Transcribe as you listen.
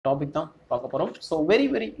Topic தான் பார்க்க போகிறோம். ஸோ வெரி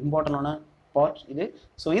இம்பார்ட்டண்டான பார்ட் இது.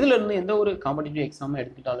 ஸோ இதுல இருந்து எந்த ஒரு காம்படிட்டிவ் எக்ஸாம்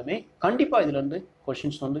எடுத்துக்கிட்டாலுமே கண்டிப்பாக இதுல இருந்து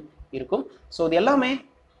கொஷின்ஸ் வந்து இருக்கும். ஸோ இது எல்லாமே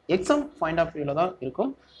எக்ஸாம் பாயிண்ட் ஆஃப் வியூவில் தான்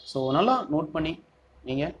இருக்கும். ஸோ நல்லா நோட் பண்ணி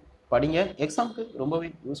நீங்கள் படிங்க, எக்ஸாமுக்கு ரொம்பவே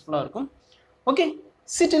யூஸ்ஃபுல்லாக இருக்கும். ஓகே,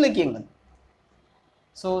 சிற்றிலக்கியங்கள்.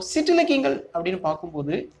 ஸோ சிற்றிலக்கியங்கள் அப்படின்னு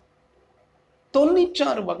பார்க்கும்போது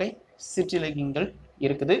 96 வகை சிற்றிலக்கியங்கள்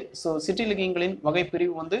இருக்குது. ஸோ சிற்றிலக்கியங்களின் வகை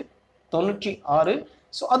பிரிவு வந்து 96.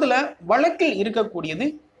 ஸோ அதில் வழக்கில் இருக்கக்கூடியது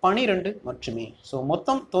 12 மட்டுமே. ஸோ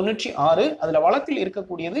மொத்தம் 96, அதில் வழக்கில்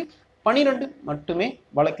இருக்கக்கூடியது 12 மட்டுமே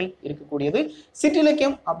வழக்கில் இருக்கக்கூடியது.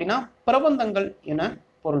 சிற்றிலக்கியம் அப்படின்னா பிரபந்தங்கள் என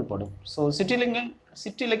பொருள்படும். ஸோ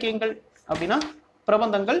சிற்றிலக்கியங்கள் அப்படின்னா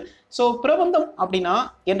பிரபந்தங்கள். ஸோ பிரபந்தம் அப்படின்னா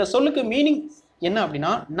என்ற சொல்லுக்கு மீனிங் என்ன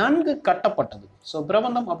அப்படின்னா நன்கு கட்டப்பட்டது. ஸோ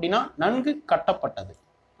பிரபந்தம் அப்படின்னா நன்கு கட்டப்பட்டது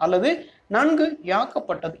அல்லது நன்கு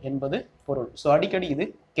யாக்கப்பட்டது என்பது பொருள். ஸோ அடிக்கடி இது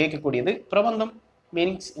கேட்கக்கூடியது. பிரபந்தம்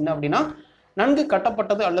மீனிங்ஸ் என்ன அப்படின்னா நன்கு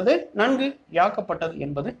கட்டப்பட்டது அல்லது நன்கு யாக்கப்பட்டது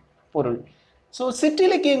என்பது பொருள். ஸோ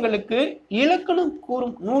சிற்றிலக்கியங்களுக்கு இலக்கணம்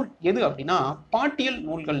கூறும் நூல் எது அப்படின்னா பாட்டியல்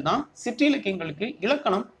நூல்கள் தான் சிற்றிலக்கியங்களுக்கு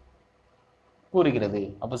இலக்கணம் கூறுகிறது.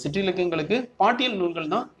 அப்போ சிற்றிலக்கியங்களுக்கு பாட்டியல்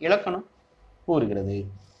நூல்கள் தான் இலக்கணம் கூறுகிறது.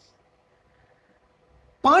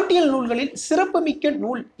 பாட்டியல் நூல்களில் சிறப்புமிக்க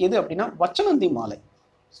நூல் எது அப்படின்னா வச்சனந்தி மாலை.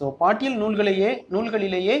 ஸோ பாட்டியல்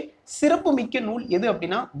நூல்களிலேயே சிறப்புமிக்க நூல் எது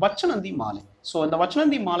அப்படின்னா வச்சனந்தி மாலை. ஸோ இந்த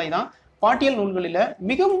வச்சனந்தி மாலை தான் பாட்டியல் நூல்களில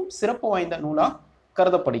மிகவும் சிறப்பு வாய்ந்த நூலா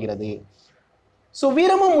கருதப்படுகிறது. ஸோ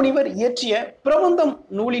வீரம முனிவர் இயற்றிய பிரபந்தம்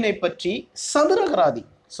நூலினை பற்றி சதுரகராதி.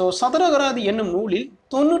 ஸோ சதுரகராதி என்னும் நூலில்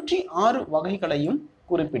 96 வகைகளையும்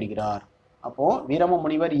குறிப்பிடுகிறார். அப்போ வீரம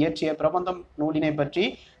முனிவர் இயற்றிய பிரபந்தம் நூலினை பற்றி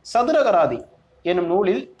சதுரகராதி என்னும்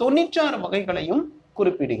நூலில் 96 வகைகளையும்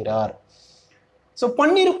குறிப்பிடுகிறார். ஸோ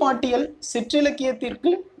பன்னிரு பாட்டியல் சிற்றிலக்கியத்திற்கு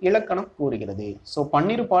இலக்கணம் கூறுகிறது. ஸோ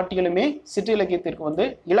பன்னிரு பாட்டியலுமே சிற்றிலக்கியத்திற்கு வந்து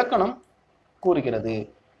இலக்கணம் கூறுகிறது.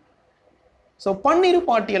 ஸோ பன்னிரு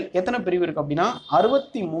பாட்டியல் எத்தனை பிரிவு இருக்கு அப்படின்னா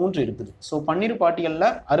 63 இருக்குது. ஸோ பன்னிரு பாட்டியல்ல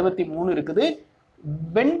 63 இருக்குது.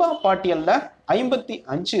 வெண்பா பாட்டியல்ல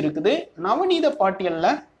 55 இருக்குது. நவநீத பாட்டியல்ல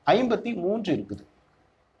 53 இருக்குது.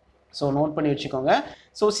 ஸோ நோட் பண்ணி வச்சுக்கோங்க.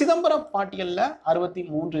 ஸோ சிதம்பர பாட்டியல்ல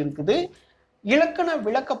 63 இருக்குது. இலக்கண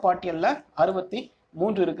விளக்க பாட்டியல்ல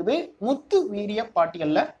 63 இருக்குது. முத்து வீரிய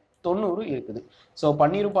பாட்டியல்ல 90 இருக்குது. ஸோ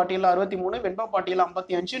பன்னிரு பாட்டியல்ல 63, வெண்பா பாட்டியல்ல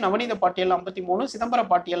 55, நவநீத பாட்டியல்ல 53, சிதம்பர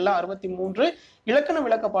பாட்டியல்ல 63, இலக்கண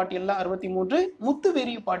விளக்க பாட்டியல்ல 63, முத்து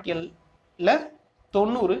வீரிய பாட்டியல்ல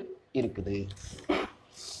 90 இருக்குது.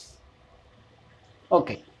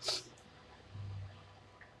 Okay,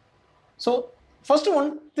 so first one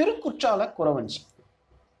Thirukutrala குறவஞ்சி.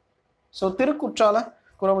 ஸோ திருக்குற்றால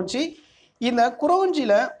குறவஞ்சி, இந்த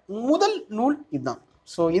குறவஞ்சியில முதல் நூல் இதுதான்.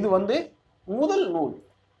 ஸோ இது வந்து முதல் நூல்.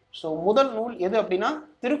 ஸோ முதல் நூல் எது அப்படின்னா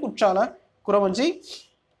திருக்குற்றால குறவஞ்சி.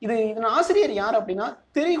 இதன் ஆசிரியர் யார் அப்படின்னா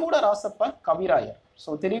திரிகூட ராசப்ப கவிராயர். ஸோ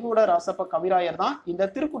திரிகூட ராசப்ப கவிராயர் தான் இந்த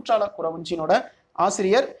திருக்குற்றால குறவஞ்சியினோட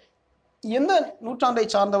ஆசிரியர். எந்த நூற்றாண்டை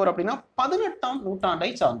சார்ந்தவர் அப்படின்னா 18ஆம் நூற்றாண்டை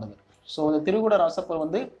சார்ந்தவர். ஸோ இந்த திரிகூட ராசப்பர்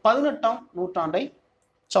வந்து 18ஆம் நூற்றாண்டை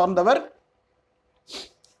சார்ந்தவர்.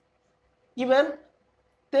 இவர்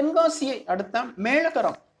தென்காசியை அடுத்த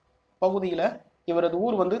மேலகரம் பகுதியில், இவரது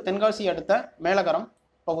ஊர் வந்து தென்காசியை அடுத்த மேலகரம்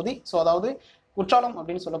பகுதி. ஸோ அதாவது குற்றாலம்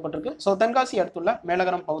அப்படின்னு சொல்லப்பட்டிருக்கு. ஸோ தென்காசி அடுத்துள்ள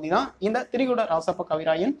மேலகரம் பகுதி தான் இந்த திரிகூட ராசப்ப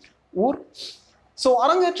கவிராயன் ஊர். ஸோ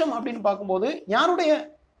அரங்கேற்றம் அப்படின்னு பார்க்கும்போது யாருடைய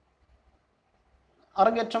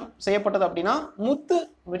அரங்கேற்றம் செய்யப்பட்டது அப்படின்னா முத்து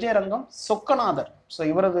விஜயரங்கம் சொக்கநாதர். ஸோ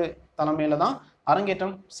இவரது தலைமையில தான்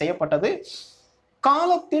அரங்கேற்றம் செய்யப்பட்டது.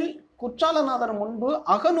 காலத்தில் குற்றாலநாதர் முன்பு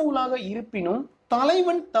அகநூலாக இருப்பினும்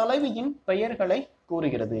தலைவன் தலைவியின் பெயர்களை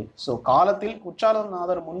கூறுகிறது. ஸோ காலத்தில்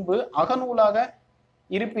குற்றாலநாதர் முன்பு அகநூலாக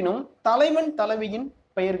இருப்பினும் தலைவன் தலைவியின்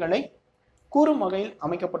பெயர்களை கூறும் வகையில்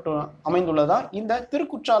அமைந்துள்ளதா இந்த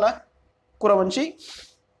திருக்குற்றால குறவஞ்சி.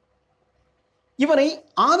 இவரை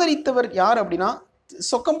ஆதரித்தவர் யார் அப்படின்னா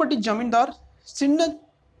சொக்கம்பட்டி ஜமீன்தார்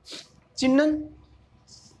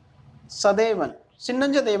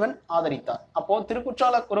சின்னஞ்சதேவன் ஆதரித்தார். அப்போ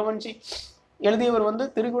திருக்குற்றால குறவஞ்சி எழுதியவர் வந்து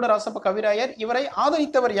திரிகூட ராசப்ப கவிராயர். இவரை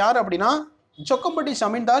ஆதரித்தவர் யார் அப்படின்னா சொக்கம்பட்டி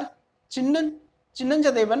ஜமீன்தார்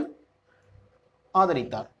சின்னஞ்சதேவன்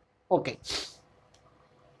ஆதரித்தார். ஓகே,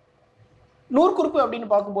 நூற்குறிப்பு அப்படின்னு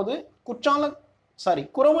பார்க்கும்போது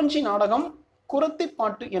குறவஞ்சி நாடகம் குறத்தி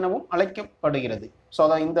பாட்டு எனவும் அழைக்கப்படுகிறது. ஸோ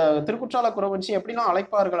அதான் இந்த திருக்குற்றால குறவஞ்சி எப்படிலாம்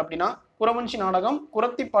அழைப்பார்கள் அப்படின்னா குறவஞ்சி நாடகம்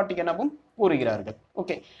குறத்தி பாட்டு எனவும் கூறுகிறார்கள்.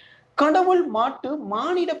 ஓகே, கடவுள் மாட்டு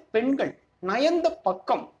மானிட பெண்கள் நயந்த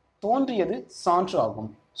பக்கம் தோன்றியது சான்று ஆகும்.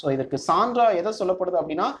 ஸோ இதற்கு சான்றா எதை சொல்லப்படுது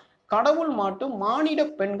அப்படின்னா கடவுள் மாட்டு மானிட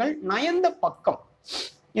பெண்கள் நயந்த பக்கம்,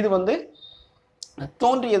 இது வந்து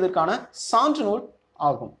தோன்றியதற்கான சான்று நூல்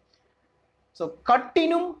ஆகும். ஸோ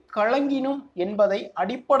கட்டினும் கலங்கினும் என்பதை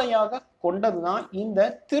அடிப்படையாக கொண்டதுதான் இந்த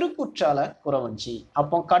திருக்குற்றால குறவஞ்சி.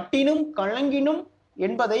 அப்போ கட்டினும் கலங்கினும்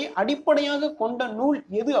என்பதை அடிப்படையாக கொண்ட நூல்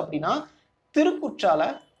எது அப்படின்னா திருக்குற்றால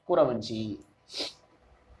குறவஞ்சி.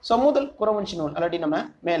 ஸோ முதல் குறவஞ்சி நூல் ஆல்ரெடி நம்ம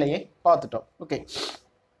மேலேயே பார்த்துட்டோம். ஓகே,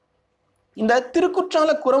 இந்த திருக்குற்றால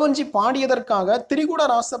குறவஞ்சி பாடியதற்காக திரிகுட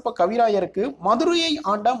ராசப்ப கவிராயருக்கு மதுரையை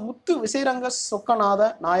ஆண்ட முத்து விசைரங்க சொக்கநாத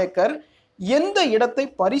நாயக்கர் எந்த இடத்தை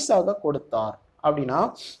பரிசாக கொடுத்தார் அப்படின்னா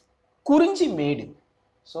குறிஞ்சி மேடு.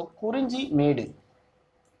 ஸோ குறிஞ்சி மேடு,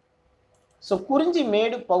 ஸோ குறிஞ்சி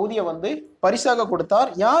மேடு பகுதியை வந்து பரிசாக கொடுத்தார்.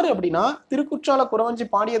 யாரு அப்படின்னா திருக்குற்றால குறவஞ்சி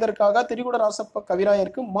பாடியதற்காக திரிகுட ராசப்ப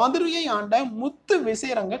கவிராயருக்கு மதுரையை ஆண்ட முத்து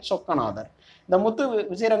விசைரங்க சொக்கநாதர். இந்த முத்து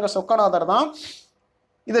விசைரங்க சொக்கநாதர் தான்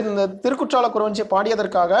இந்த திருக்குற்றால குறவஞ்சி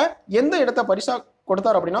பாடியதற்காக எந்த இடத்தை பரிசா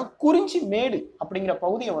கொடுத்தார் அப்படின்னா குறிஞ்சி மேடு அப்படிங்கிற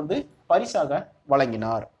பகுதியை வந்து பரிசாக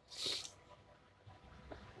வழங்கினார்.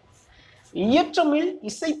 இயற்றமிழ்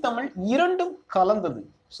இசைத்தமிழ் இரண்டும் கலந்தது.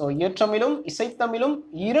 ஸோ இயற்றமிழும் இசைத்தமிழும்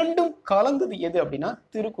இரண்டும் கலந்தது எது அப்படின்னா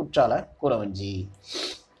திருக்குற்றால குறவஞ்சி.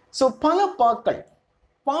 ஸோ பல பாக்கள்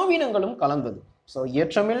பாவினங்களும் கலந்தது. ஸோ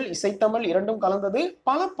இயற்றமிழ் இசைத்தமிழ் இரண்டும் கலந்தது,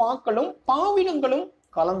 பல பாக்களும் பாவினங்களும்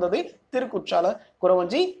கலந்தது திருக்குற்றால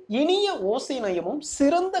குறவஞ்சி. இனிய ஓசை நயமும்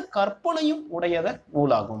சிறந்த கற்பனையும் உடையத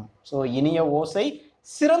நூலாகும். ஸோ இனிய ஓசை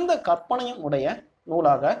சிறந்த கற்பனையும் உடைய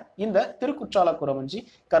நூலாக இந்த திருக்குற்றால குறவஞ்சி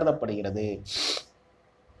கருதப்படுகிறது.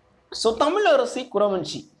 ஸோ தமிழரசி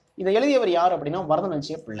குறவஞ்சி இதை எழுதியவர் யார் அப்படின்னா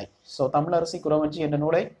வரதநஞ்சிய பிள்ளை. ஸோ தமிழரசி குறவஞ்சி என்ற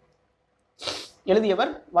நூலை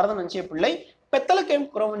எழுதியவர் வரதநஞ்சிய பிள்ளை. பெத்தலகேம்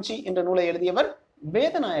குறவஞ்சி என்ற நூலை எழுதியவர்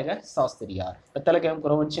வேதநாயக சாஸ்திரியார். பெத்தலகேம்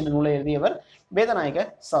குறவஞ்சி என்ற நூலை எழுதியவர் வேதநாயக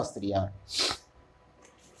சாஸ்திரியார்.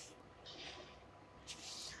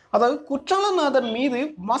 அதாவது குற்றாலநாதர் மீது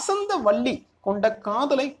வசந்த வள்ளி கொண்ட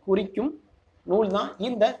காதலை குறிக்கும் நூல் தான்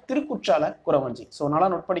இந்த திருக்குற்றால குறவஞ்சி. ஸோ நல்லா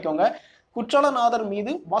நோட் பண்ணிக்கோங்க. குற்றாலநாதர்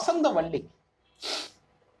மீது வசந்த வள்ளி,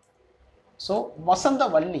 ஸோ வசந்த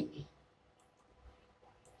வள்ளி,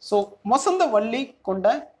 ஸோ வசந்த வள்ளி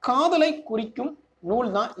கொண்ட காதலை குறிக்கும் நூல்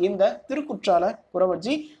தான் இந்த திருக்குற்றால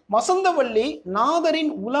குறவஞ்சி. வசந்தவள்ளி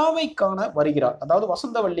நாதரின் உலாவை காண வருகிறார். அதாவது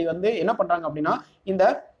வசந்தவள்ளி வந்து என்ன பண்றாங்க அப்படின்னா இந்த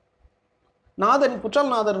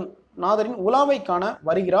நாதரின் உலாவை காண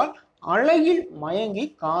வருகிறாள். அழகில் மயங்கி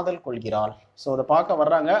காதல் கொள்கிறாள். ஸோ அதை பார்க்க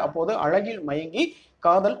வர்றாங்க. அப்போது அழகில் மயங்கி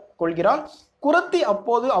காதல் கொள்கிறாள். குறத்தி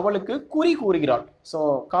அப்போது அவளுக்கு குறி கூறுகிறாள். ஸோ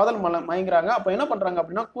காதல் மயங்குறாங்க. அப்போ என்ன பண்றாங்க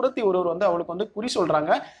அப்படின்னா குறத்தி ஒருவர் வந்து அவளுக்கு வந்து குறி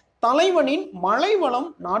சொல்றாங்க. தலைவனின் மலைவளம்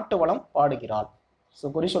நாட்டு வளம் பாடுகிறாள். ஸோ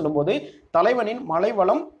குறி சொல்லும் போது தலைவனின்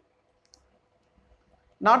மலைவளம்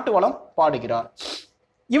நாட்டு வளம் பாடுகிறார்.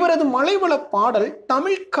 இவரது மலைவள பாடல்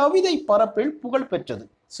தமிழ் கவிதை பரப்பில் புகழ் பெற்றது.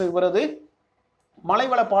 ஸோ இவரது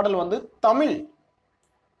மலைவள பாடல் வந்து தமிழ்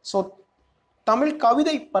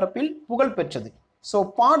கவிதை பரப்பில் புகழ் பெற்றது. ஸோ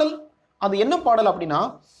பாடல் அது என்ன பாடல் அப்படின்னா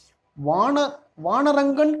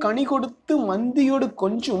வானரங்கன் கனி கொடுத்து மந்தியோடு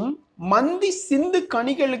கொஞ்சும் மந்தி சிந்து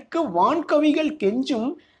கனிகளுக்கு வான்கவிகள் கெஞ்சும்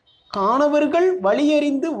காணவர்கள்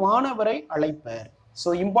வழியறிந்து வானவரை அழைப்பர். ஸோ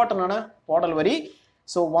இம்பார்ட்டன்டான பாடல் வரி.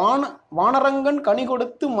 ஸோ வானரங்கன் கனி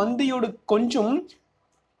கொடுத்து மந்தியோடு கொஞ்சும்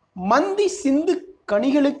மந்தி சிந்து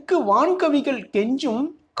கனிகளுக்கு வான்கவிகள் கெஞ்சும்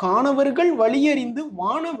காணவர்கள் வழியறிந்து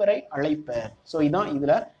வானவரை அழைப்பர். ஸோ இதான்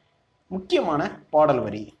இதுல முக்கியமான பாடல்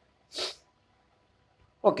வரி.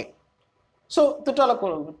 Okay, so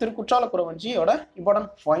Thirukutrala குறவஞ்சியோட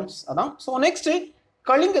important points அதான். ஸோ நெக்ஸ்ட்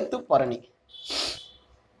கலிங்கத்து பரணி.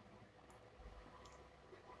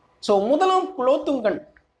 ஸோ முதலாம் குலோத்துங்கன்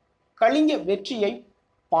கலிங்க வெற்றியை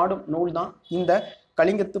பாடும் நூல் தான் இந்த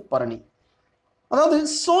கலிங்கத்து பரணி. அதாவது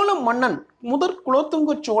சோழ மன்னன் முதற்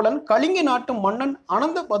குலோத்துங்க சோழன் கலிங்க நாட்டு மன்னன்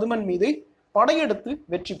அனந்த பதுமன் மீது படையெடுத்து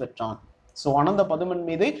வெற்றி பெற்றான். ஸோ அனந்த பதுமன்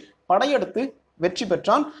மீது படையெடுத்து வெற்றி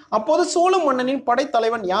பெற்றான். அப்போது சோழ மன்னனின்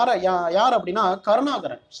படைத்தலைவன் யார் அப்படின்னா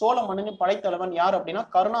கருணாகரன். சோழ மன்னனின் படைத்தலைவன் யார் அப்படின்னா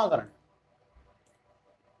கருணாகரன்.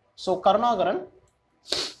 ஸோ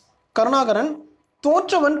கருணாகரன்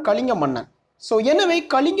தோற்றவன் கலிங்க மன்னன். ஸோ எனவே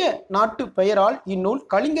கலிங்க நாட்டு பெயரால் இந்நூல்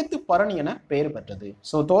கலிங்கத்து பரணி என பெயர் பெற்றது.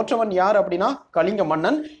 ஸோ தோற்றவன் யார் அப்படின்னா கலிங்க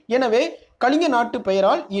மன்னன். எனவே கலிங்க நாட்டு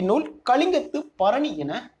பெயரால் இந்நூல் கலிங்கத்து பரணி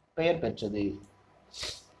என பெயர் பெற்றது.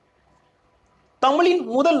 தமிழின்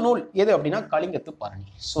முதல் நூல் எது அப்படின்னா கலிங்கத்து பரணி.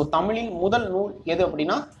 ஸோ தமிழின் முதல் நூல் எது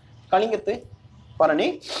அப்படின்னா கலிங்கத்து பரணி.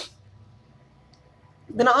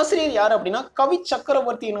 இதன் ஆசிரியர் யார் அப்படின்னா கவி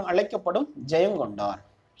சக்கரவர்த்தி என அழைக்கப்படும் ஜெயங்கொண்டார்.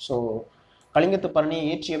 ஸோ கலிங்கத்து பரணியை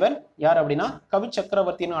இயற்றியவர் யார் அப்படின்னா கவி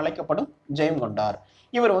சக்கரவர்த்தி என அழைக்கப்படும் ஜெயங்கொண்டார்.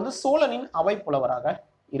 இவர் வந்து சோழனின் அவை புலவராக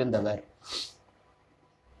இருந்தவர்.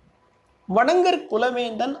 வடங்கர்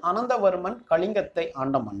குலவேந்தன் அனந்தவர்மன் கலிங்கத்தை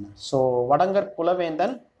ஆண்ட மன்னன். ஸோ வடங்கர்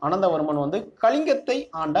குலவேந்தன் அனந்தவர்மன் வந்து கலிங்கத்தை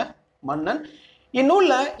ஆண்ட மன்னன்.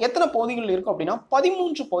 இந்நூல்ல எத்தனை பகுதிகள் இருக்கும் அப்படின்னா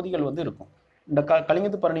 13 பகுதிகள் வந்து இருக்கும். இந்த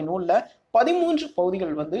கலிங்கத்து பரணி நூல்ல 13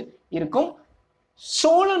 பகுதிகள் வந்து இருக்கும்.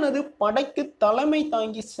 சோழனது படைக்கு தலைமை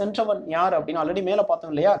தாங்கி சென்றவன் யார் அப்படின்னு ஆல்ரெடி மேல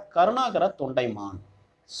பார்த்தோம் இல்லையா, கருணாகர தொண்டைமான்.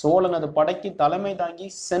 சோழனது படைக்கு தலைமை தாங்கி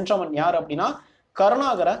சென்றவன் யார் அப்படின்னா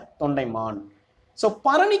கருணாகர தொண்டைமான். சோ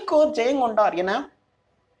பரணிக்கோர் ஜெயங்கொண்டார் என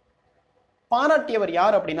பாராட்டியவர்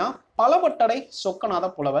யார் அப்படின்னா பலவட்டடை சொக்கநாத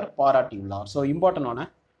புலவர் பாராட்டியுள்ளார். ஸோ இம்பார்ட்டன்டான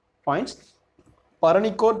பாயிண்ட்ஸ்.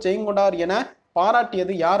 பரணிக்கோர் ஜெயங்கொண்டார் என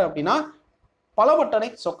பாராட்டியது யார் அப்படின்னா பலவட்டடை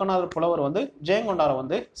சொக்கநாத புலவர் வந்து ஜெயங்கொண்டாரை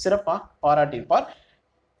வந்து சிறப்பா பாராட்டியிருப்பார்.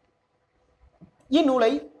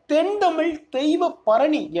 இந்நூலை தென்தமிழ் தெய்வ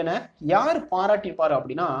பரணி என யார் பாராட்டியிருப்பார்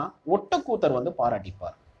அப்படின்னா ஒட்டக்கூத்தர் வந்து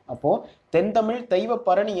பாராட்டியிருப்பார். அப்போ தென்தமிழ் தெய்வ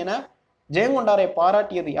பரணி என ஜெயங்கொண்டாரை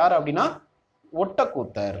பாராட்டியது யார் அப்படின்னா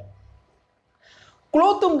ஒட்டக்கூத்தர்.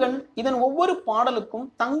 குலோத்துங்கன் இதன் ஒவ்வொரு பாடலுக்கும்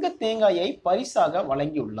தங்க தேங்காயை பரிசாக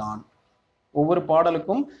வழங்கியுள்ளான். ஒவ்வொரு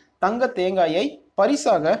பாடலுக்கும் தங்க தேங்காயை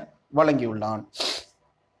பரிசாக வழங்கியுள்ளான்.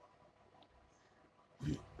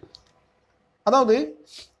 அதாவது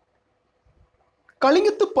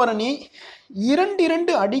கலிங்கத்து பரணி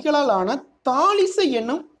 2 அடிகளால் ஆன தாளிசை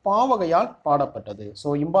என்னும் பாவகையால் பாடப்பட்டது. ஸோ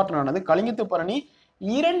இம்பார்ட்டன் ஆனது கலிங்கத்து பரணி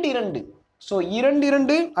 2 ஸோ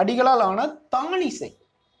 2 அடிகளால் ஆன தாளிசை.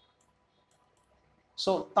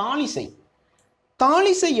 ஸோ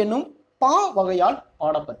தாளிசை என்னும் பா வகையால்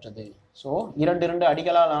பாடப்பட்டது. ஸோ 2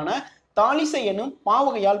 அடிகளால் ஆன தாளிசை என்னும்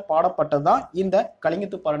பாவகையால் பாடப்பட்டதுதான் இந்த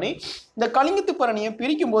கலிங்கத்து பரணி. இந்த கலிங்கத்து பரணியை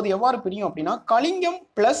பிரிக்கும் போது எவ்வாறு பிரியும் அப்படின்னா கலிங்கம்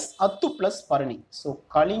பிளஸ் அத்து plus Bharani. So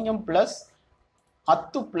Kalingam plus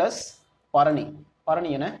அத்து பிளஸ் பரணி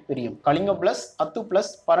என பிரியும். கலிங்கம் பிளஸ் அத்து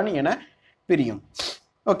பிளஸ் பரணி என பிரியும்.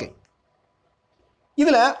 ஓகே,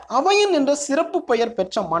 இதுல அபயன் என்ற சிறப்பு பெயர்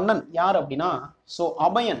பெற்ற மன்னன் யார் அப்படின்னா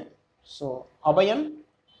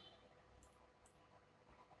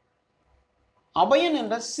அபயன்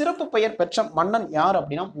என்ற சிறப்பு பெயர் பெற்ற மன்னன் யார்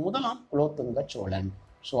அப்படின்னா முதலாம் குலோத்துங்க சோழன்.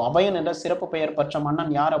 ஸோ அபயன் என்ற சிறப்பு பெயர் பெற்ற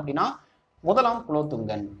மன்னன் யார் அப்படின்னா முதலாம்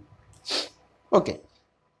குலோத்துங்கன். ஓகே,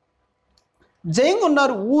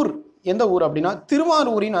 ஜெயங்கொண்டார் ஊர் எந்த ஊர் அப்படின்னா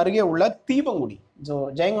திருவாரூரின் அருகே உள்ள தீபங்குடி. ஸோ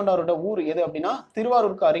ஜெயங்கொண்டாரோட ஊர் எது அப்படின்னா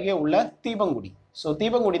திருவாரூருக்கு அருகே உள்ள தீபங்குடி. ஸோ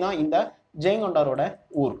தீபங்குடி தான் இந்த ஜெயங்கொண்டாரோட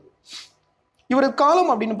ஊர். இவரது காலம்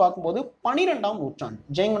அப்படின்னு பார்க்கும்போது 12ஆம் நூற்றாண்டு.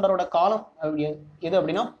 ஜெயங்கொண்டாரோட காலம் எது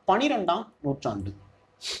அப்படின்னா 12ஆம் நூற்றாண்டு.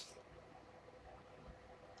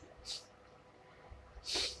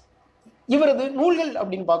 இவரது நூல்கள்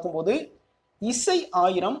அப்படின்னு பார்க்கும்போது இசை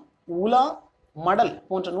ஆயிரம், உலா, மடல்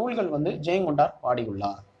போன்ற நூல்கள் வந்து ஜெயங்கொண்டார்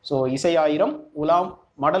பாடியுள்ளார். ஸோ இசை ஆயிரம், உலா,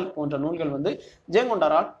 மடல் போன்ற நூல்கள் வந்து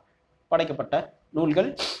ஜெயங்கொண்டாரால் படைக்கப்பட்ட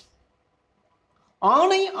நூல்கள்.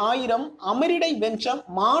 ஆணை ஆயிரம் அமரிடை வென்ற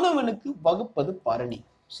மாணவனுக்கு வகுப்பது பரணி.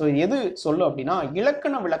 ஸோ எது சொல்லும் அப்படின்னா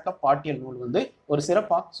இலக்கண விளக்க பாட்டியல் நூல் வந்து ஒரு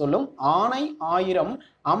சிறப்பா சொல்லும். ஆணை ஆயிரம்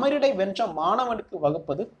அமரிடை வென்ற மாணவனுக்கு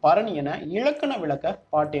வகுப்பது பரணி என இலக்கண விளக்க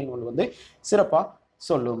பாட்டியல் நூல் வந்து சிறப்பா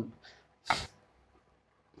சொல்லும்.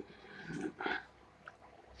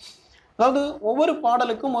 அதாவது ஒவ்வொரு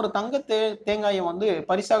பாடலுக்கும் ஒரு தங்க தேங்காயை வந்து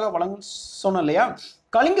பரிசாக வழங்கும் சொன்னோம் இல்லையா.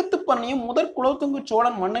 கலிங்கத்து பரணியும் முதற் குலோத்துங்க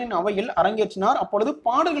சோழன் மன்னனின் அவையில் அரங்கேற்றினார். அப்பொழுது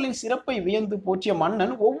பாடல்களின் சிறப்பை வியந்து போற்றிய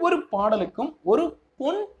மன்னன் ஒவ்வொரு பாடலுக்கும் ஒரு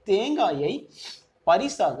பொன் தேங்காயை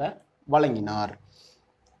பரிசாக வழங்கினார்.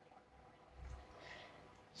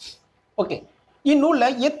 ஓகே, இந்நூல்ல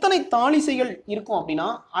எத்தனை தாளிசைகள் இருக்கும் அப்படின்னா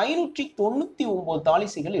 599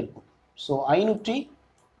 தாளிசைகள் இருக்கும். ஸோ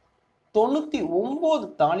 599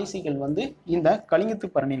 தாளிசைகள் வந்து இந்த கலிங்கத்து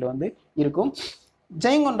பரணியில் வந்து இருக்கும்.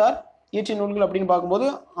 ஜெயங்கொண்டார் இயற்றிய நூல்கள் அப்படின்னு பார்க்கும்போது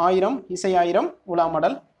 1000, இசை ஆயிரம்,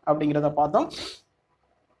 உலாமடல் அப்படிங்கிறத பார்த்தோம்.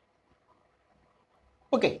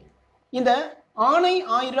 ஓகே, இந்த ஆணை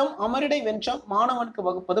ஆயிரம் அமரிடை வென்ற மாணவனுக்கு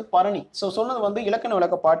வகுப்பது பரணி. ஸோ சொன்னது வந்து இலக்கண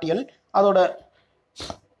விளக்க பாட்டியல். அதோட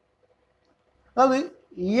அதாவது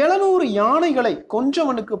 700 யானைகளை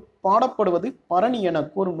கொன்றவனுக்கு பாடப்படுவது பரணி என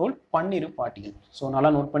கூறும் நூல் பன்னிரு பாட்டியல். ஸோ நல்லா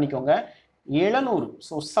நோட் பண்ணிக்கோங்க, 700.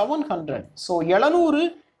 ஸோ 700. ஸோ 700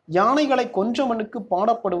 யானைகளை கொன்றவனுக்கு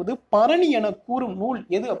பாடப்படுவது பரணி என கூறும் நூல்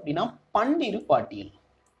எது அப்படின்னா பன்னிரு பாட்டியல்.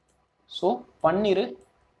 ஸோ பன்னிரு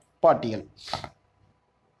பாட்டியல்.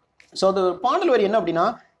 ஸோ அது பாடல் வரி என்ன அப்படின்னா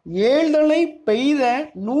ஏழ்தலை பெய்த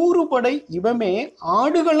 100 படை இவமே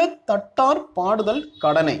ஆடுகள தட்டார் பாடுதல்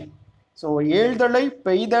கடனை. ஸோ ஏழ்தலை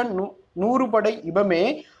பெய்த 100 படை இவமே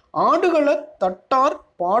ஆடுகள தட்டார்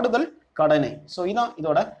பாடுதல் கடனை. ஸோ இதான்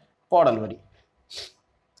இதோட பாடல் வரி.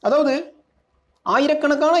 அதாவது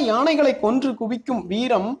ஆயிரக்கணக்கான யானைகளை கொன்று குவிக்கும்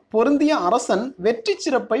வீரம் பொருந்திய அரசன் வெற்றி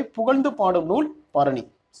சிறப்பை புகழ்ந்து பாடும் நூல் பரணி.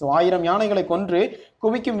 ஸோ 1000 யானைகளை கொன்று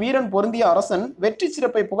குவிக்கும் வீரன் பொருந்திய அரசன் வெற்றி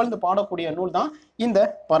சிறப்பை புகழ்ந்து பாடக்கூடிய நூல் தான் இந்த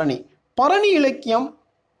பரணி. பரணி இலக்கியம்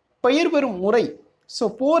பெயர் பெறும் முறை ஸோ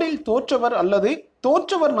போரில் தோற்றவர் அல்லது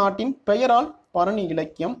தோற்றவர் நாட்டின் பெயரால் பரணி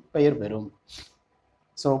இலக்கியம் பெயர் பெறும்.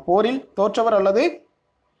 ஸோ போரில் தோற்றவர்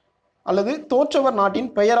அல்லது தோற்றவர் நாட்டின்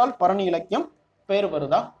பெயரால் பரணி இலக்கியம் பெயர்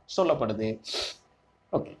பெறுதா சொல்லப்படுது.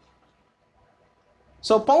 ஓகே.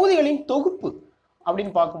 ஸோ பகுதிகளின் தொகுப்பு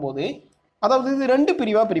அப்படின்னு பார்க்கும்போது, அதாவது இது 2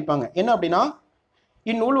 பிரிவாக பிரிப்பாங்க. என்ன அப்படின்னா,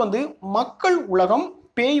 இந்நூல் வந்து மக்கள் உலகம்,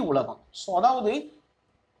 பேய் உலகம். ஸோ அதாவது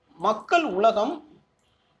மக்கள் உலகம்,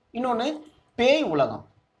 இன்னொன்று பேய் உலகம்.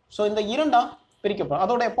 ஸோ இந்த 2ஆக பிரிக்கப்படும்.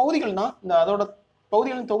 அதோடைய பகுதிகள் தான் அதோட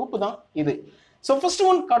பகுதிகளின் தொகுப்பு தான் இது. ஸோ ஃபர்ஸ்ட்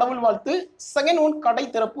ஒன் கடவுள் வாழ்த்து, செகண்ட் ஒன் கடை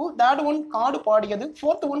திறப்பு, தேர்ட் ஒன் காடு பாடியது,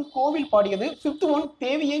 ஃபோர்த் ஒன் கோவில் பாடியது, ஃபிஃப்த் ஒன்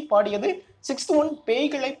தேவியை பாடியது, சிக்ஸ்த் ஒன்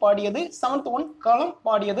பேய்களை பாடியது, செவன்த் ஒன் களம்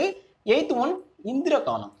பாடியது, எய்த் ஒன் இந்திர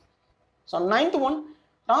காலம். ஸோ 9th ஒன்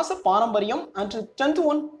ராச பாரம்பரியம், அண்ட் 10th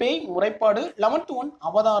ஒன் பேய் முறைப்பாடு, 11th ஒன்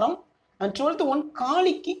அவதாரம், அண்ட் 12th ஒன்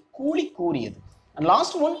காளிக்கு கூலி கூறியது, அண்ட்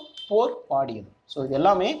லாஸ்ட் ஒன் போர் பாடியது. ஸோ இது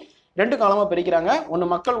எல்லாமே 2 காலமாக பிரிக்கிறாங்க.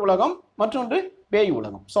 ஒன்று மக்கள் உலகம், மற்றொன்று பேய்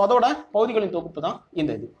உலகம். ஸோ அதோட பகுதிகளின் தொகுப்பு தான்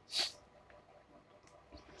இந்த இது.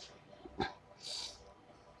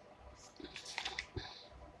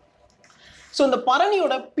 ஸோ இந்த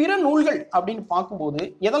பரணியோட பிற நூல்கள் அப்படின்னு பார்க்கும்போது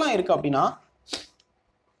எதெல்லாம் இருக்கு அப்படின்னா,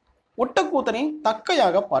 ஒட்டக்கூத்தரின்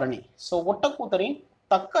தக்கையாக பரணி. ஸோ ஒட்டக்கூத்தரின்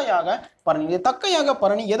தக்கையாக பரணி. இந்த தக்கையாக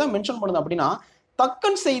பரணி எதை மென்ஷன் பண்ணுது அப்படின்னா,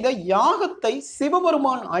 தக்கன் செய்த யாகத்தை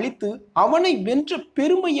சிவபெருமான் அழித்து அவனை வென்ற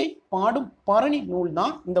பெருமையை பாடும் பரணி நூல்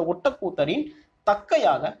தான் இந்த ஒட்டக்கூத்தரின்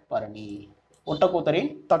தக்கையாக பரணி. ஒட்டக்கூத்தரின்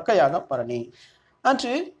தக்கையாக பரணி.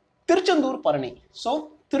 அன்று திருச்செந்தூர் பரணி. ஸோ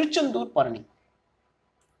திருச்செந்தூர் பரணி.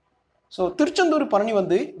 ஸோ திருச்செந்தூர் பரணி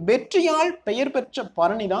வந்து வெற்றியால் பெயர் பெற்ற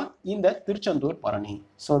பரணி தான் இந்த திருச்செந்தூர் பரணி.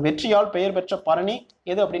 ஸோ வெற்றியால் பெயர் பெற்ற பரணி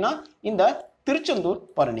எது அப்படின்னா இந்த திருச்செந்தூர்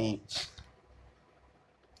பரணி.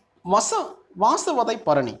 வாசவதை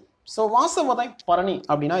பரணி. ஸோ வாசவதை பரணி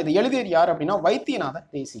அப்படின்னா இது எழுதியது யார் அப்படின்னா வைத்தியநாத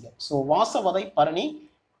தேசிகர். ஸோ வாசவதை பரணி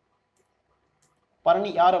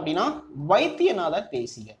யார் அப்படின்னா வைத்தியநாத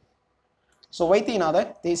தேசிகர். ஸோ வைத்தியநாத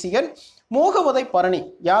தேசிகர். மோகவதை பரணி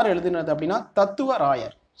யார் எழுதினது அப்படின்னா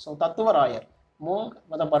Thathuvarayar. So Thathuvarayar.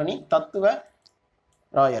 மோகவத Bharani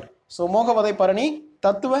Thathuvarayar. So மோகவதை Bharani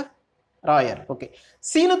Thathuvarayar. Okay.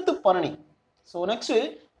 சீனத்து Bharani. So next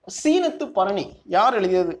சீனத்து Bharani யார்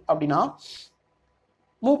எழுதியது அப்படின்னா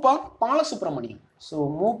மூபா பாலசுப்ரமணியம். ஸோ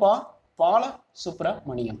மூபா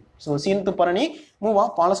பாலசுப்ரமணியம். ஸோ சீனத்து பரணி மூவா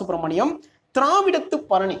பாலசுப்ரமணியம். திராவிடத்து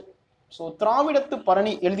பரணி. ஸோ திராவிடத்து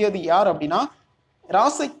பரணி எழுதியது யார் அப்படின்னா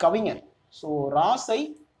ராசை கவிஞர். ஸோ ராசை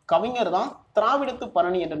கவிஞர் தான் திராவிடத்து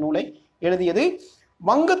பரணி என்ற நூலை எழுதியது.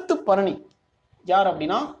 வங்கத்து பரணி யார்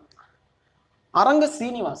அப்படின்னா அரங்க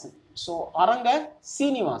சீனிவாசன். ஸோ அரங்க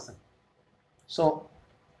சீனிவாசன். ஸோ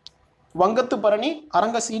வங்கத்து பரணி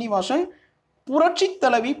அரங்க சீனிவாசன். புரட்சி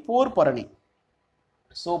தலைவி போர் பரணி.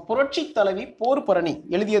 ஸோ புரட்சி தலைவி போர் பரணி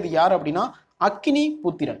எழுதியது யார் அப்படின்னா அக்கினி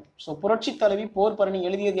புத்திரன். ஸோ புரட்சி தலைவி போர் பரணி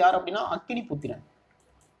எழுதியது யார் அப்படின்னா அக்கினி புத்திரன்.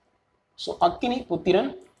 ஸோ அக்கினி புத்திரன்.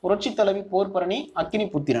 புரட்சி தலைவி போர் பரணி அக்கினி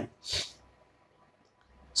புத்திரன்.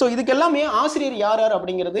 ஸோ இதுக்கு எல்லாமே ஆசிரியர் யார் யார்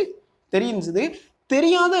அப்படிங்கிறது தெரியுது.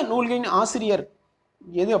 தெரியாத நூல்களின் ஆசிரியர்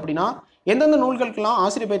எது அப்படின்னா எந்தெந்த நூல்களுக்கெல்லாம்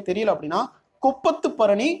ஆசிரியர் பெயர் தெரியல அப்படின்னா கொப்பத்து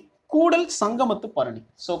பரணி, கூடல் சங்கமத்து பரணி.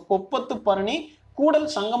 ஸோ கொப்பத்து பரணி, கூடல்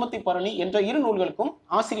சங்கமத்து பரணி என்ற 2 நூல்களுக்கும்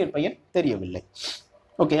ஆசிரியர் பெயர் தெரியவில்லை.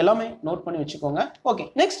 ஓகே, எல்லாமே நோட் பண்ணி வச்சுக்கோங்க. Okay,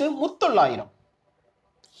 next Muthollayiram.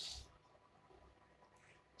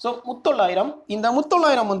 So Muthollayiram. இந்த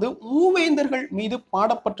முத்தொள்ளாயிரம் வந்து மூவேந்தர்கள் மீது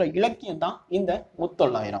பாடப்பட்ட இலக்கியம் தான் இந்த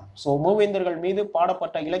முத்தொள்ளாயிரம். ஸோ மூவேந்தர்கள் மீது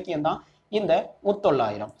பாடப்பட்ட இலக்கியம் தான் இந்த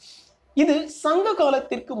முத்தொள்ளாயிரம். இது சங்க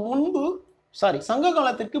காலத்திற்கு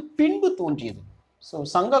பின்பு தோன்றியது. ஸோ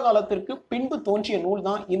சங்க காலத்திற்கு பின்பு தோன்றிய நூல்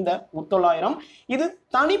தான் இந்த முத்தொள்ளாயிரம். இது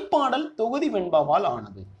தனிப்பாடல் தொகுதி வெண்பாவால்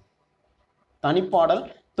ஆனது. தனிப்பாடல்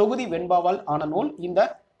தொகுதி வெண்பாவால் ஆன நூல் இந்த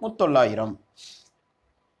முத்தொள்ளாயிரம்.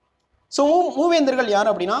 ஸோ மூவேந்தர்கள் யார்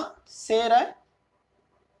அப்படின்னா சேர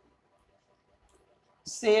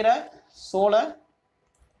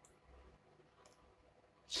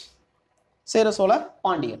சோழ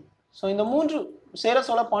பாண்டியன். ஸோ இந்த 3 சேர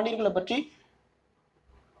சோழ பாண்டியர்களை பற்றி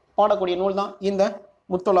பாடக்கூடிய நூல் தான் இந்த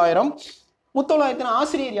முத்தொள்ளாயிரம். முத்தொள்ளாயிரத்தின்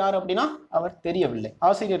ஆசிரியர் யார் அப்படின்னா அவர் தெரியவில்லை.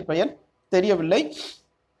 ஆசிரியர் பெயர் தெரியவில்லை.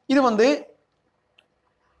 இது வந்து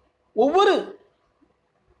ஒவ்வொரு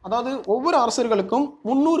அரசர்களுக்கும்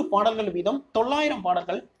 300 பாடல்கள் வீதம் 900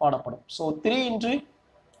 பாடல்கள் பாடப்படும். ஸோ 3 ×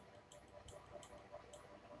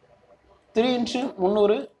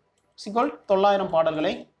 300 900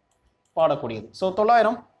 பாடல்களை பாடக்கூடியது. ஸோ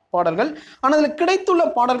 900 பாடல்கள். ஆனால் அதில் கிடைத்துள்ள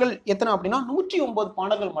பாடல்கள் எத்தனை அப்படின்னா 109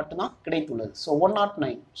 பாடல்கள் மட்டும்தான் கிடைத்துள்ளது. ஸோ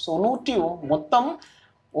 109. ஸோ மொத்தம்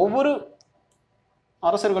ஒவ்வொரு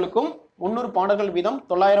அரசர்களுக்கும் 300 பாடல்கள் வீதம்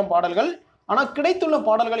 900 பாடல்கள். ஆனா கிடைத்துள்ள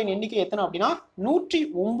பாடல்களின் எண்ணிக்கை எத்தனை அப்படின்னா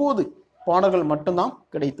 109 பாடல்கள் மட்டும்தான்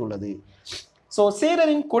கிடைத்துள்ளது. ஸோ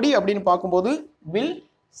சேரரின் கொடி அப்படின்னு பார்க்கும்போது வில்,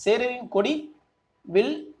 சேரரின் கொடி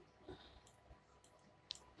வில்,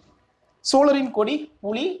 சோழரின் கொடி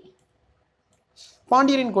புலி,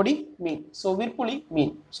 பாண்டியரின் கொடி மீன். ஸோ விற்புலி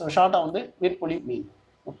மீன். ஸோ ஷார்ட்டா வந்து விற்புலி மீன்.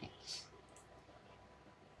 Okay.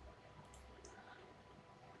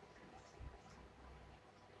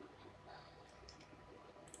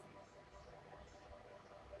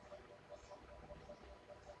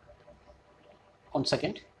 One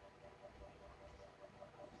second.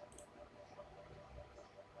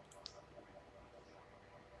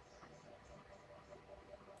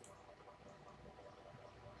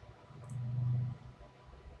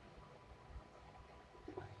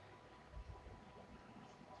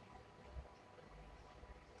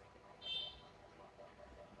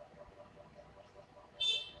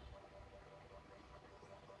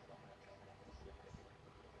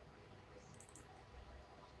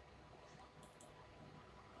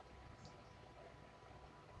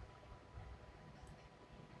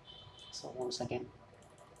 So once again.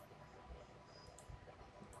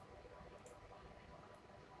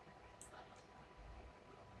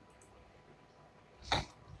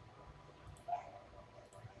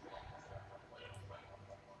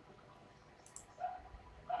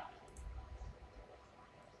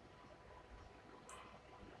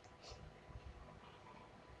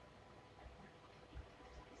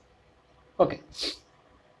 Okay.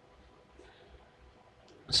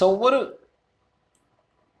 So ஒரு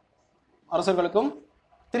அரசர்களுக்கும்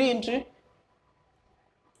 3 into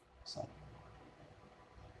sorry.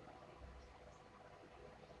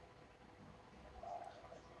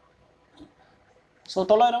 So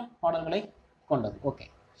 900 பாடல்களை கொண்டது. ஓகே.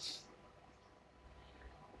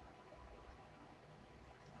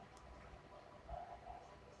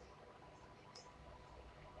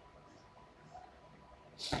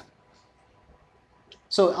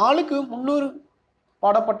 ஸோ ஆளுக்கு 300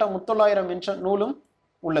 பாடப்பட்ட 900 என்ற நூலும்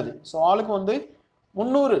உள்ளது. ஸோ ஆளுக்கு வந்து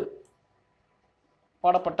 300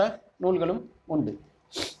 பாடப்பட்ட நூல்களும் உண்டு.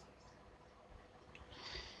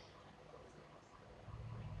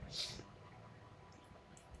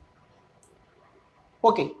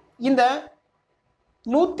 ஓகே. இந்த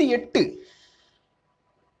 108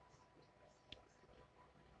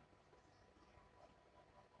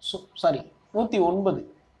 சாரி 109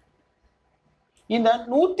 இந்த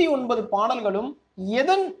 109 பாடல்களும்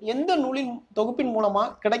எந்த நூலின் தொகுப்பின் மூலமா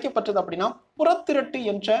கிடைக்கப்பட்டது அப்படின்னா புறத்திரட்டு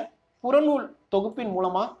என்ற புறநூல் தொகுப்பின்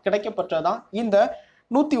மூலமா கிடைக்கப்பட்டதான் இந்த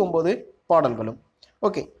 109 பாடல்களும்.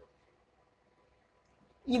 ஓகே.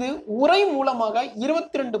 இது உரை மூலமாக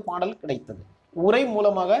 22 பாடல் கிடைத்தது. உரை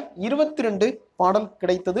மூலமாக 22 பாடல்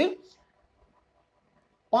கிடைத்தது.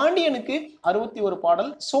 பாண்டியனுக்கு 61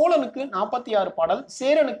 பாடல், சோழனுக்கு 46 பாடல்,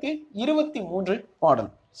 சேரனுக்கு 23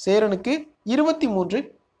 பாடல். சேரனுக்கு 23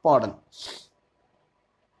 பாடல்.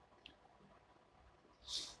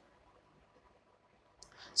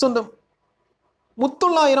 ஸோ இந்த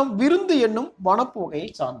 900 விருந்து என்னும் வனப்பு வகையை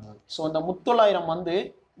சார்ந்தது. ஸோ இந்த 900 வந்து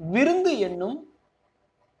விருந்து என்னும்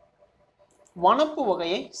வனப்பு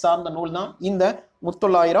வகையை சார்ந்த நூல் தான் இந்த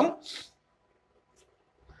 900.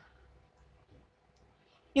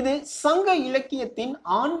 இது சங்க இலக்கியத்தின்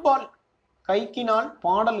ஆண்பால் கைக்கினால்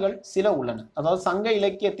பாடல்கள் சில உள்ளன. அதாவது சங்க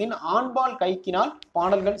இலக்கியத்தின் ஆண்பால் கைக்கினால்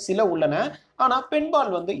பாடல்கள் சில உள்ளன, ஆனா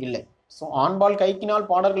பெண்பால் வந்து இல்லை. ஸோ ஆண்பால் கைக்கினால்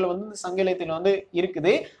பாடல்கள் வந்து சங்க இலக்கியத்தில் வந்து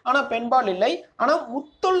இருக்குது, ஆனா பெண்பால் இல்லை. ஆனா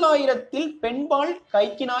 900 பெண்பால்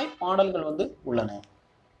கைக்கினாய் பாடல்கள் வந்து உள்ளன.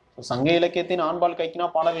 சங்க இலக்கியத்தின் ஆண்பால் கைக்கினா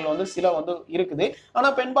பாடல்கள் வந்து சில வந்து இருக்குது, ஆனா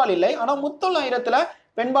பெண்பால் இல்லை. ஆனா 900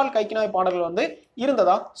 பெண்பால் கைக்கினாய் பாடல்கள் வந்து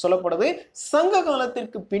இருந்ததா சொல்லப்படுது. சங்க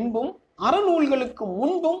காலத்திற்கு பின்பும் அறநூல்களுக்கு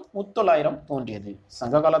முன்பும் 900 தோன்றியது.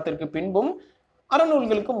 சங்க காலத்திற்கு பின்பும்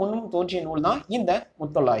அறநூல்களுக்கு முன்பும் தோன்றிய நூல் தான் இந்த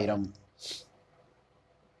 900.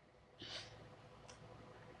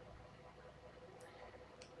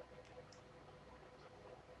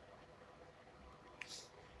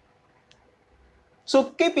 ஸோ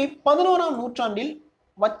கிபி 11ஆம் நூற்றாண்டில்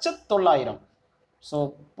வச்ச 900. ஸோ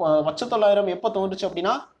வச்ச 900 எப்போ தோன்றுச்சு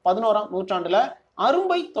அப்படின்னா 11ஆம் நூற்றாண்டுல.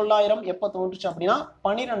 அரும்பை 900 எப்போ தோன்றுச்சு அப்படின்னா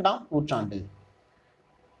 12ஆம் நூற்றாண்டு.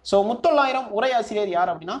 ஸோ 900 உரையாசிரியர்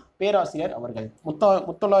யார் அப்படின்னா பேராசிரியர் அவர்கள்.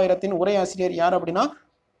 900 உரையாசிரியர் யார் அப்படின்னா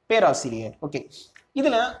பேராசிரியர். ஓகே.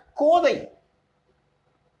 இதுல கோதை,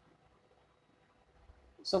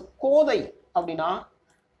 ஸோ கோதை அப்படின்னா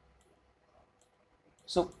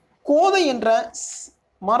ஸோ கோதை என்ற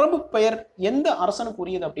மரபு பெயர் எந்த அரசனுக்கு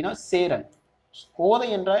உரியது அப்படின்னா சேரன். கோதை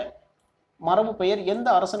என்ற மரபு பெயர் எந்த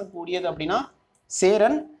அரசனுக்கு உரியது அப்படின்னா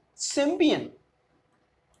சேரன். செம்பியன்,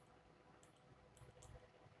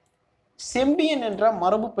 செம்பியன் என்ற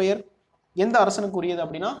மரபு பெயர் எந்த அரசனுக்கு உரியது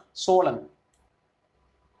அப்படின்னா சோழன்.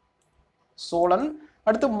 சோழன்.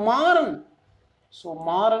 அடுத்து மாறன். சோ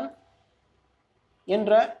மாறன்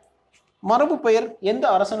என்ற மரபு பெயர் எந்த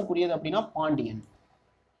அரசனுக்குரியது அப்படின்னா பாண்டியன்.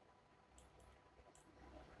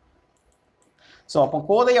 சோ அப்போ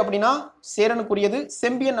கோதை அப்படின்னா சேரனுக்குரியது,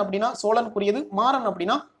 செம்பியன் அப்படின்னா சோழனுக்குரியது, மாறன்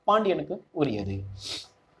அப்படின்னா பாண்டியனுக்கு உரியது.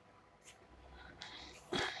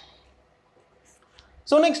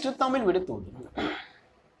 சோ நெக்ஸ்ட் தமிழ் விடு தூது.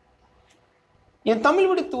 என் தமிழ்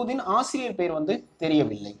விடு தூதின் ஆசிரியர் பெயர் வந்து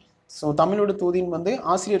தெரியவில்லை. சோ தமிழ் விடு தூதின் வந்து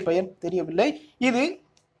ஆசிரியர் பெயர் தெரியவில்லை. இது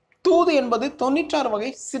தூது என்பது 96 வகை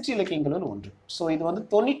சிற்றிலக்கியங்களுள் ஒன்று. சோ இது வந்து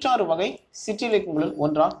 96 வகை சிற்றிலக்கியங்களுள்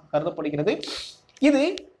ஒன்றாக கருதப்படுகிறது. இது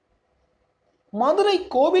மதுரை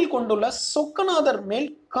கோவில் கொண்டுள்ள சொக்கநாதர் மேல்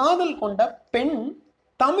காதல் கொண்ட பெண்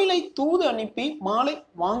தமிழை தூது அனுப்பி மாலை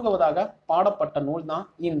வாங்குவதாக பாடப்பட்ட நூல் தான்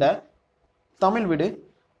இந்த தமிழ் விடு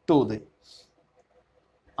தூது.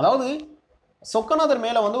 அதாவது சொக்கநாதர்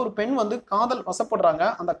மேல வந்து ஒரு பெண் வந்து காதல் வசப்படுறாங்க.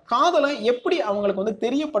 அந்த காதலை எப்படி அவங்களுக்கு வந்து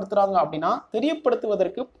தெரியப்படுத்துறாங்க அப்படின்னா,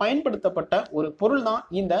 தெரியப்படுத்துவதற்கு பயன்படுத்தப்பட்ட ஒரு பொருள் தான்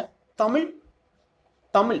இந்த தமிழ்.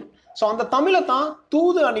 சோ அந்த தமிழை தான்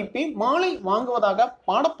தூது அனுப்பி மாலை வாங்குவதாக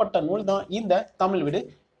பாடப்பட்ட நூல் தான் இந்த தமிழ் விடு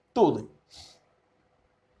தூது.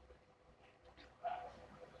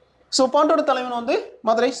 சோ பாண்டோட தலைவன் வந்து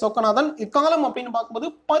மதுரை சொக்கநாதன். இக்காலம் அப்படின்னு பார்க்கும்போது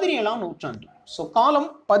 17ஆம் நூற்றாண்டு. சோ காலம்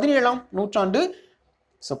 17ஆம் நூற்றாண்டு.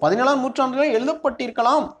 சோ 17ஆம் நூற்றாண்டுல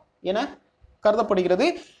எழுதப்பட்டிருக்கலாம் என கருதப்படுகிறது.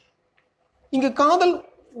 இங்கு காதல்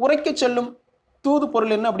உரைக்க செல்லும் தூது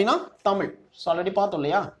பொருள் என்ன அப்படின்னா தமிழ். சோ ஆல்ரெடி பார்த்தோம்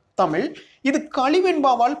இல்லையா, தமிழ். இது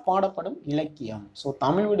கலிவெண்பாவால் பாடப்படும் இலக்கியம். சோ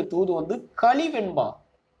தமிழ் விடு தூது வந்து கலிவெண்பா.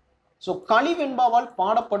 சோ கலிவெண்பாவால்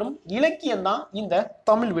பாடப்படும் இலக்கியம் தான் இந்த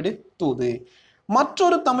தமிழ் விடு தூது.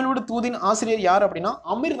 மற்றொரு தமிழ் விடு தூதின் ஆசிரியர் யார் அப்படின்னா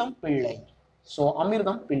அமிர்தம் பிள்ளை. சோ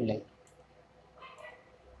அமிர்தம் பிள்ளை.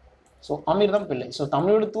 சோ அமிர்தம் பிள்ளை. சோ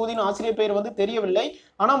தமிழ் விடு தூதின் ஆசிரியர் பெயர் வந்து தெரியவில்லை.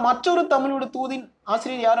 ஆனா மற்றொரு தமிழ் விடு தூதின்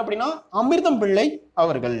ஆசிரியர் யார் அப்படின்னா அமிர்தம் பிள்ளை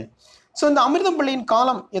அவர்கள். சோ இந்த அமிர்தம் பிள்ளையின்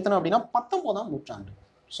காலம் எத்தனை அப்படின்னா 19ஆம் நூற்றாண்டு.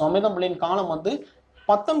 சோ அமிர்தம் பிள்ளையின் காலம் வந்து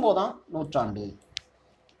 19ஆம் நூற்றாண்டு.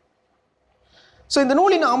 சோ இந்த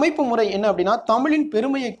நூலின் அமைப்பு முறை என்ன அப்படின்னா தமிழின்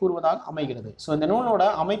பெருமையை கூறுவதாக அமைகிறது. சோ இந்த நூலோட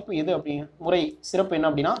அமைப்பு எது அப்படி முறை சிறப்பு என்ன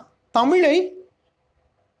அப்படின்னா தமிழை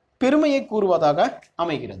பெருமையை கூறுவதாக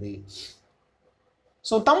அமைகிறது.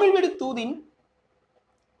 சோ தமிழ் விடு தூதின்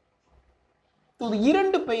தூது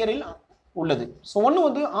 2 பெயரில் உள்ளது. சோ ஒன்னு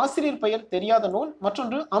வந்து ஆசிரியர் பெயர் தெரியாத நூல்,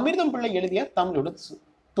 மற்றொன்று அமிர்தம் பிள்ளை எழுதிய தமிழ் விடு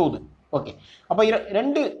தூது. ஓகே, அப்ப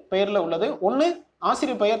 2 பெயர்ல உள்ளது. ஒன்னு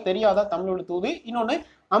ஆசிரியர் பெயர் தெரியாத தமிழ் விடு தூது, இன்னொன்னு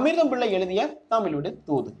அமிர்தம் பிள்ளை எழுதிய தமிழ் விடு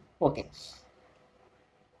தூது. ஓகே,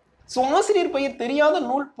 சோ ஆசிரியர் பெயர் தெரியாத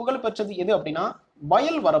நூல் புகழ் பெற்றது எது அப்படின்னா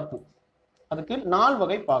வயல் வரப்பு. அதுக்கு 4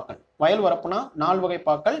 வகை பாக்கள். வயல் வரப்புனா 4 வகை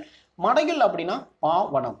பாக்கள். மடைகள் அப்படின்னா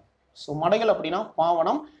பாவனம். சோ மடைகள் அப்படின்னா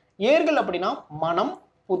பாவனம். ஏர்கள் அப்படின்னா மனம்,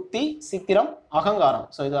 புத்தி, சித்திரம், அகங்காரம்.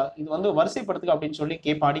 சோ இது வந்து வரிசைப்படுத்துக அப்படின்னு சொல்லி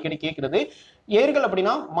அடிக்கடி கேட்கிறது. ஏர்கள்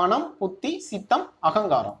அப்படின்னா மனம், புத்தி, சித்தம்,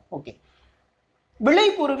 அகங்காரம். ஓகே,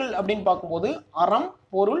 விளைபொருள்கள் அப்படின்னு பார்க்கும்போது அறம்,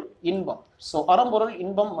 பொருள், இன்பம். சோ அறம், பொருள்,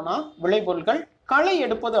 இன்பம்னா விளைபொருள்கள். களை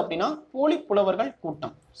எடுப்பது அப்படின்னா போலி புலவர்கள்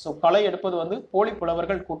கூட்டம். சோ களை எடுப்பது வந்து போலி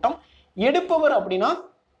புலவர்கள் கூட்டம். எடுப்பவர் அப்படின்னா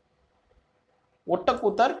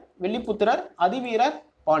ஒட்டக்கூத்தர், வில்லிபுத்திரர், அதிவீரர்,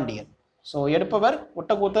 பாண்டியர். சோ எடுப்பவர்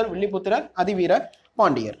ஒட்டக்கூத்தர், வில்லிபுத்திரர், அதிவீரர்,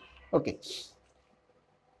 பாண்டியர். ஓகே,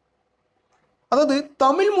 அதாவது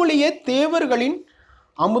தமிழ் மொழியே தேவர்களின்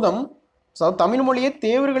அமுதம். தமிழ் மொழியே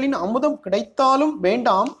தேவர்களின் அமுதம் கிடைத்தாலும்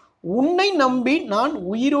வேண்டாம், உன்னை நம்பி நான்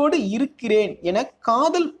உயிரோடு இருக்கிறேன் என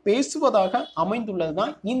காதல் பேசுவதாக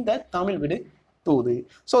அமைந்துள்ளதுதான் இந்த தமிழ் விடு தூது.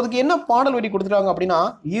 சோ அதுக்கு என்ன பாடல் வரி கொடுத்துட்டாங்க அப்படின்னா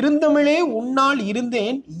இருந்தமிழே உன்னால்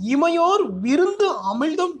இருந்தேன், இமையோர் விருந்து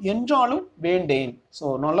அமிழ்தம் என்றாலும் வேண்டேன். சோ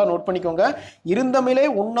நல்லா நோட் பண்ணிக்கோங்க. இருந்தமிழே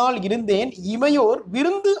உன்னால் இருந்தேன், இமையோர்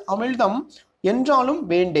விருந்து அமிழ்தம் என்றாலும்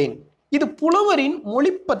வேண்டேன். இது புலவரின்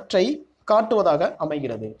மொழிப்பற்றை காட்டுவதாக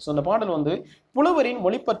அமைகிறது. சோ இந்த பாடல் வந்து புலவரின்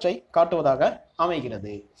மொழிப்பற்றை காட்டுவதாக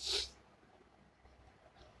அமைகிறது.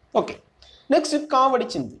 ஓகே, நெக்ஸ்ட் காவடி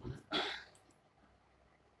சிந்து.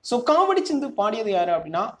 சோ காவடி சிந்து பாடியது யாரு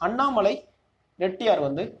அப்படின்னா அண்ணாமலை ரெட்டியார்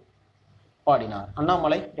வந்து பாடினார்.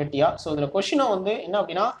 அண்ணாமலை ரெட்டியார். சோ இதுல கொஸ்டின் வந்து என்ன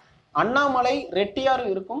அப்படின்னா அண்ணாமலை ரெட்டியாரும்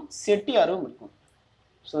இருக்கும், செட்டியாரும் இருக்கும்.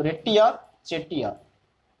 சோ ரெட்டியார், செட்டியார்.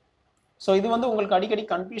 சோ இது வந்து உங்களுக்கு அடிக்கடி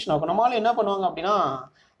கன்ஃபியூஷன் ஆகும். நம்மளால என்ன பண்ணுவாங்க அப்படின்னா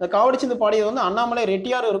இந்த காவடி சிந்து பாடியது வந்து அண்ணாமலை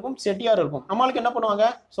ரெட்டியாரும் இருக்கும், செட்டியாரும் இருக்கும். நம்மளுக்கு என்ன பண்ணுவாங்க,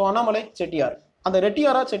 சோ அண்ணாமலை செட்டியார், அந்த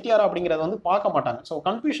ரெட்டியாரா செட்டியாரா அப்படிங்கிறத வந்து பார்க்க மாட்டாங்க. ஸோ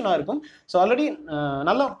கன்ஃபியூஷனாக இருக்கும். ஸோ ஆல்ரெடி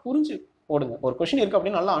நல்லா புரிஞ்சு போடுங்க. ஒரு கொஸ்டின் இருக்குது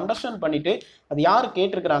அப்படின்னு நல்லா அண்டர்ஸ்டாண்ட் பண்ணிட்டு அது யார்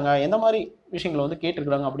கேட்டிருக்கிறாங்க, எந்த மாதிரி விஷயங்களை வந்து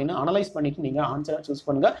கேட்டிருக்கிறாங்க அப்படின்னு அனலைஸ் பண்ணிட்டு நீங்கள் ஆன்சரை சூஸ்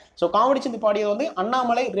பண்ணுங்க. ஸோ காவடி சிந்து பாடியது வந்து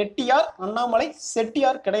அண்ணாமலை ரெட்டியார், அண்ணாமலை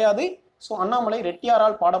செட்டியார் கிடையாது. ஸோ அண்ணாமலை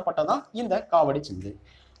ரெட்டியாரால் பாடப்பட்டதான் இந்த காவடி சிந்து.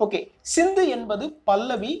 ஓகே, சிந்து என்பது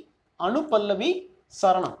பல்லவி, அனுபல்லவி,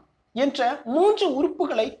 சரணம் என்ற 3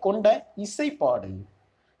 உறுப்புகளை கொண்ட இசைப்பாடு.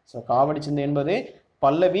 ஸோ காவடி சிந்து என்பது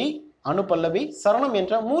பல்லவி, அனுபல்லவி, சரணம்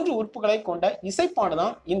என்ற 3 உறுப்புகளை கொண்ட இசைப்பாடு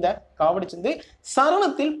தான் இந்த காவடி சிந்து.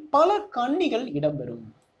 சரணத்தில் பல கன்னிகள் இடம்பெறும்.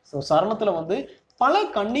 ஸோ சரணத்துல வந்து பல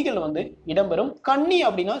கன்னிகள் வந்து இடம்பெறும். கன்னி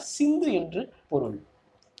அப்படின்னா சிந்து என்று பொருள்.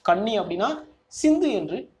 கன்னி அப்படின்னா சிந்து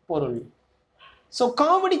என்று பொருள். ஸோ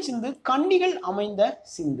காவடி சிந்து கன்னிகள் அமைந்த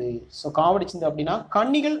சிந்து. ஸோ காவடி சிந்து அப்படின்னா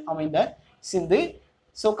கன்னிகள் அமைந்த சிந்து.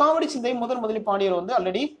 ஸோ காவடி சிந்தை முதலில் பாடியவர் வந்து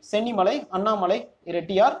ஆல்ரெடி சென்னிமலை அண்ணாமலை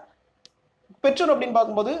ரெட்டியார். பெற்றோர் அப்படின்னு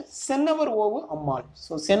பார்க்கும்போது சென்னவர் ஓவு அம்மாள்.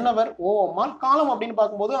 ஸோ சென்னவர் ஓ அம்மாள். காலம் அப்படின்னு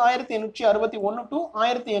பார்க்கும்போது 1861 to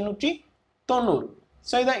 1890.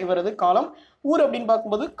 ஸோ இதான் இவரது காலம். ஊர் அப்படின்னு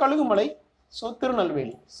பார்க்கும்போது கழுகுமலை. ஸோ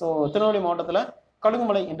திருநெல்வேலி. ஸோ திருநெல்வேலி மாவட்டத்தில்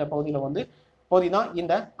கழுகுமலை என்ற பகுதி தான்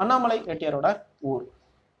இந்த அண்ணாமலை ரெட்டியாரோட ஊர்.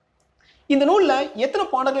 இந்த நூல்ல எத்தனை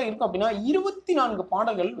பாடல்கள் இருக்கும் அப்படின்னா 24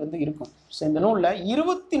 பாடல்கள் வந்து இருக்கும். ஸோ இந்த நூல்ல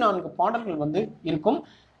 24 பாடல்கள் வந்து இருக்கும்.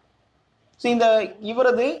 ஸோ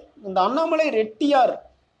இவரது இந்த அண்ணாமலை ரெட்டியார்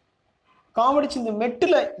காவடி சிந்து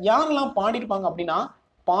மெட்டுல யாரெல்லாம் பாடியிருப்பாங்க அப்படின்னா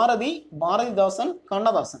பாரதி, பாரதிதாசன்,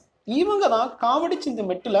 கண்ணதாசன் இவங்க தான் காவடி சிந்து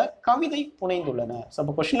மெட்டுல கவிதை புனைந்துள்ளனர். ஸோ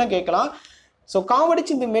அப்போ கொஸ்டின்ல கேட்கலாம், ஸோ காவடி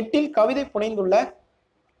சிந்து மெட்டில் கவிதை புனைந்துள்ள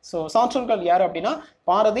ஸோ சான்றோர்கள் யார் அப்படின்னா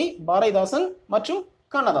பாரதி, பாரதிதாசன் மற்றும்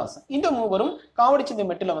கண்ணதாசன். இந்த மூவரும் காவடி சிந்து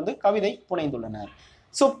மெட்டில வந்து கவிதை புனைந்துள்ளனர்.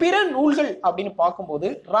 ஸோ பிற நூல்கள் அப்படின்னு பார்க்கும்போது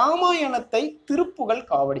ராமாயணத்தை திருப்புகழ்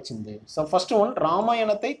காவடி சிந்து. ஸோ ஃபர்ஸ்ட் ஒன்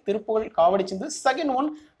ராமாயணத்தை திருப்புகழ் காவடி சிந்து. Second one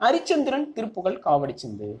Harichandran Thiruppugazh Kavadi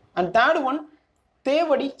Sindhu. And third one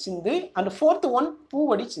தேவடி Sindhu. And fourth one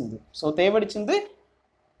பூவடி Sindhu. So தேவடி சிந்து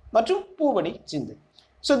மற்றும் பூவடி சிந்து.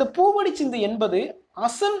 ஸோ இந்த பூவடி சிந்து என்பது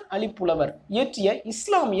அசன் அலி புலவர் இயற்றிய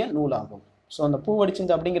இஸ்லாமிய நூலாகும். ஸோ அந்த பூவடி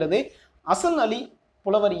சிந்து அப்படிங்கிறது அசன் அலி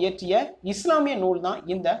புலவர் இயற்றிய இஸ்லாமிய நூல் தான்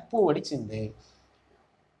இந்த பூவடி சிந்து.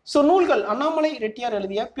 ஸோ நூல்கள் அண்ணாமலை ரெட்டியார்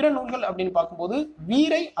எழுதிய பிற நூல்கள் அப்படின்னு பார்க்கும்போது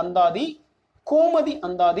வீரை அந்தாதி, கோமதி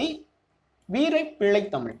அந்தாதி, வீரை பிள்ளை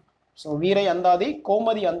தமிழ். ஸோ வீரை அந்தாதி,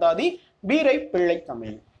 கோமதி அந்தாதி, வீரை பிள்ளை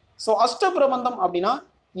தமிழ். ஸோ அஷ்டபிரபந்தம் அப்படின்னா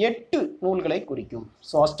 8 நூல்களை குறிக்கும்.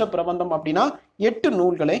 ஸோ அஷ்டபிரபந்தம் அப்படின்னா 8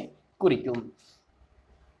 நூல்களை குறிக்கும்.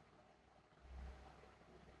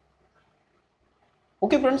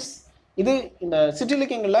 ஓகே ஃப்ரெண்ட்ஸ், இது இந்த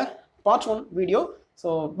சிற்றிலக்கியங்களில் பார்ட் 1 வீடியோ. ஸோ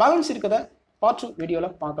பேலன்ஸ் இருக்கிறத பார்ட் 2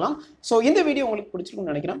 வீடியோவில் பார்க்கலாம். ஸோ இந்த வீடியோ உங்களுக்கு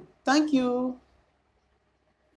பிடிச்சிருக்குன்னு நினைக்கிறேன். தேங்க்யூ.